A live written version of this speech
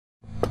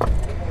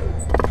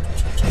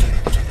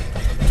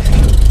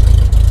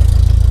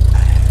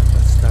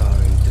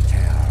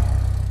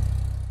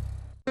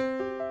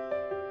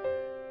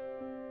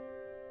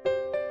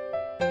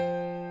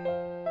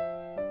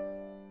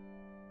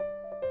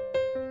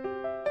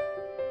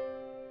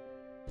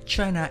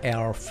China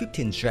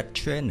L-15 jet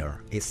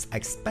trainer is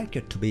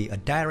expected to be a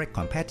direct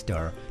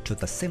competitor to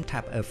the same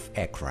type of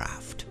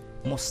aircraft,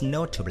 most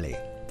notably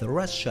the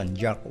Russian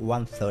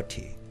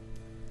Yak-130.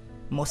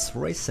 Most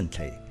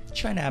recently,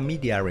 China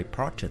media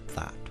reported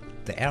that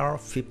the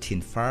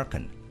L-15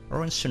 Falcon,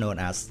 also known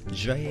as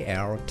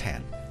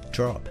L-10,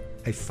 dropped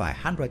a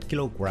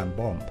 500-kilogram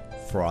bomb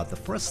for the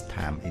first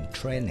time in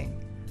training.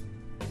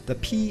 The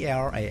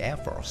PLA Air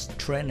Force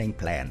training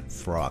plan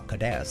for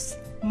cadets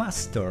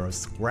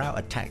masters ground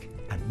attack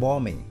and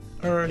bombing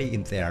early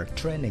in their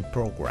training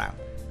program,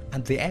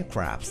 and the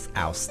aircraft's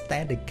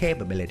outstanding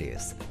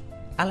capabilities,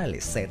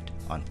 analysts said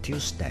on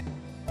Tuesday.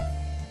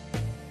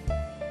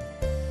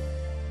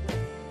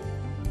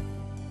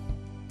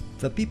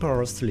 The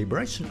People's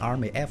Liberation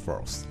Army Air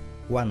Force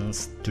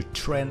wants to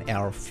train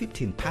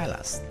L-15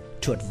 pilots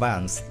to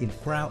advance in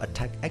ground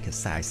attack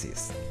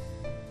exercises.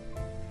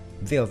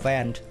 The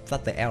event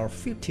that the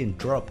L-15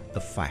 dropped a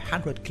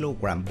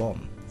 500-kilogram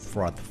bomb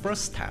for the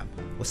first time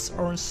was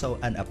also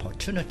an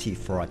opportunity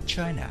for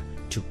China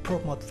to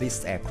promote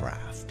this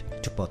aircraft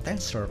to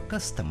potential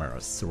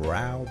customers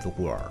throughout the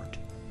world.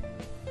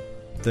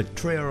 The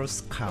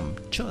trials come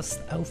just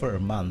over a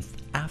month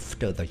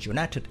after the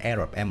United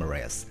Arab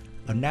Emirates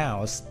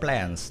announced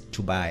plans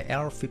to buy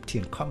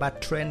L-15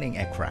 combat training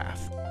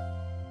aircraft.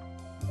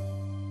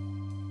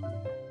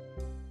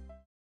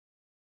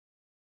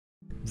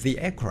 The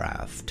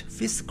aircraft's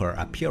physical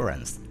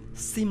appearance,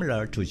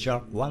 similar to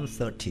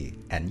Yak-130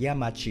 and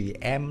Yamachi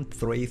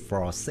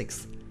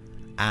M346,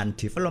 and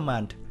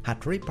development had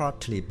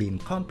reportedly been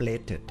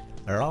completed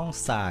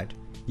alongside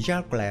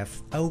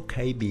Yaroslav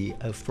OKB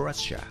of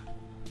Russia.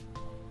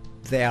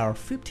 The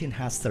L-15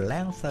 has a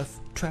length of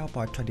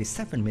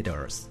 12.27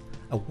 meters,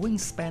 a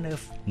wingspan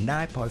of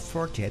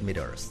 9.48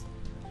 meters,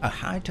 a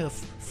height of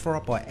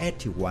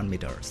 4.81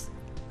 meters,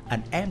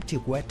 an empty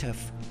weight of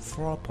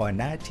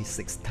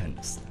 4.96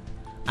 tons,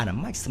 and a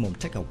maximum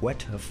takeoff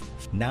weight of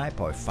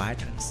 9.5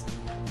 tons.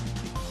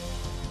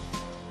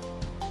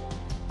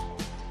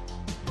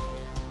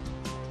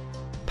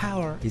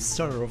 Power is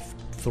served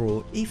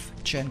through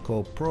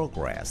Ivchenko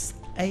Progress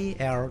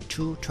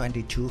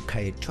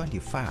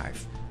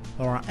AL-222K25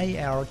 or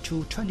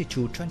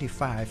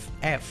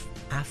AL-22225F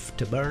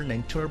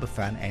afterburning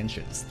turbofan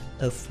engines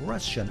of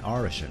Russian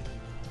origin.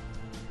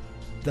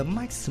 The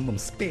maximum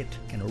speed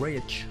can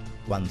reach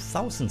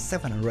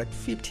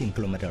 1,715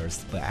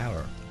 km per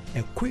hour,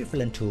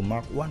 equivalent to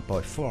Mach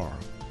 1.4.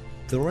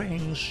 The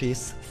range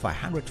is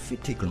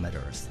 550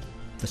 km.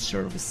 The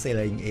service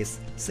ceiling is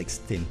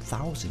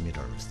 16,000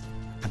 meters,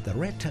 and the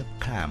rate of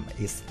climb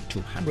is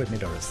 200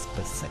 meters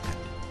per second.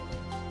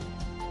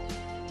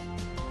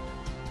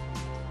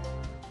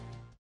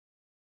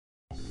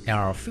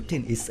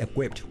 L-15 is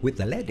equipped with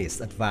the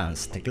latest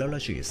advanced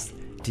technologies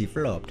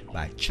developed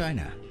by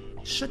China,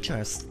 such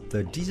as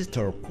the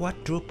digital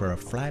quadruple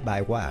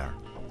fly-by-wire,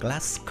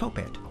 glass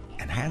cockpit,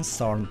 and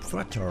hands-on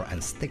throttle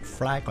and stick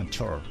flight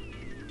control.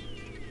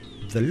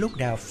 The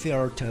lookout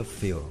field of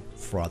view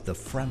for the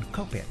front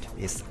cockpit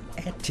is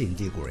 18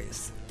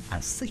 degrees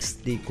and 6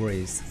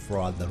 degrees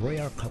for the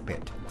rear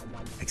cockpit,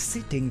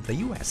 exceeding the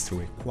US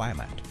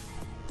requirement.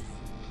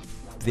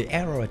 The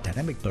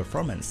aerodynamic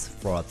performance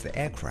for the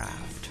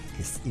aircraft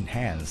is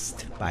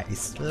enhanced by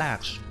its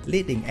large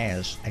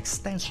leading-edge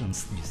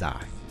extensions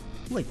design,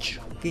 which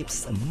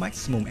gives a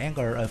maximum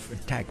angle of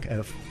attack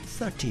of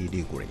 30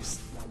 degrees.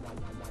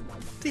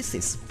 This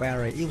is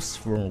very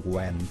useful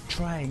when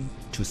trying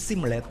to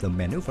simulate the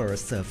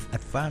maneuvers of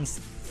advanced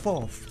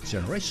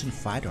fourth-generation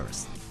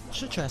fighters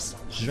such as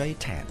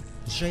J-10,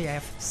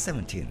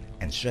 JF-17,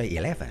 and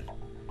J-11,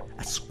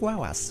 as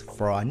well as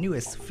for our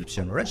newest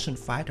fifth-generation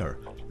fighter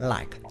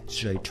like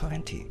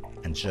J-20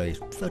 and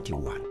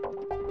J-31.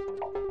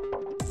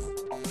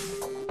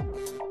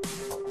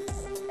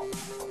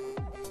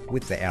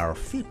 With the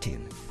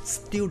L-15,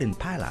 student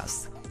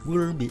pilots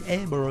will be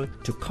able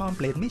to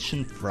complete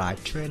mission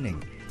flight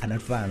training and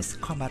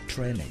advanced combat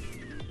training,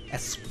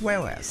 as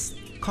well as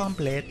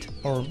complete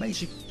or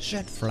basic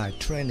jet flight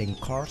training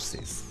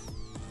courses.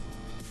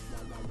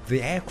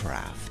 The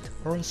aircraft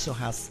also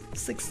has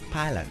 6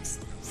 pylons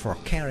for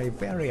carry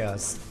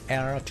various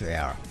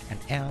air-to-air and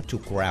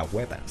air-to-ground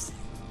weapons.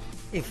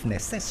 If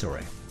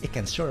necessary, it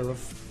can serve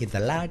in the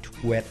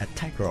lightweight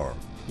attack role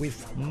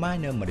with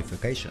minor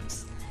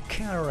modifications,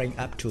 carrying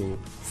up to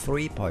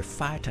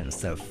 3.5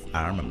 tons of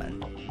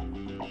armament.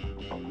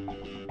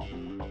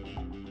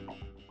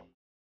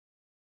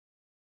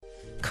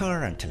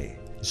 Currently,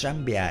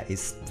 Zambia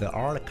is the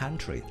only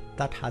country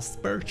that has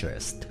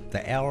purchased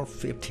the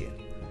L-15,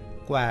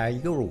 while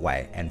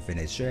Uruguay and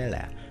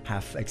Venezuela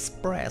have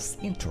expressed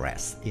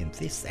interest in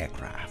this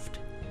aircraft.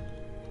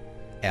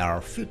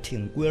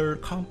 L-15 will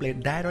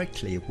compete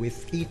directly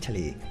with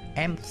Italy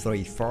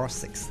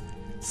M346,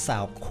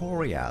 South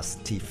Korea's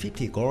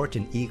T-50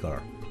 Golden Eagle,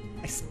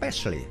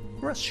 especially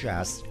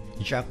Russia's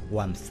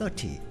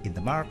Yak-130 in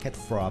the market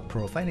for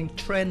providing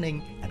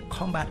training and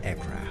combat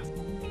aircraft.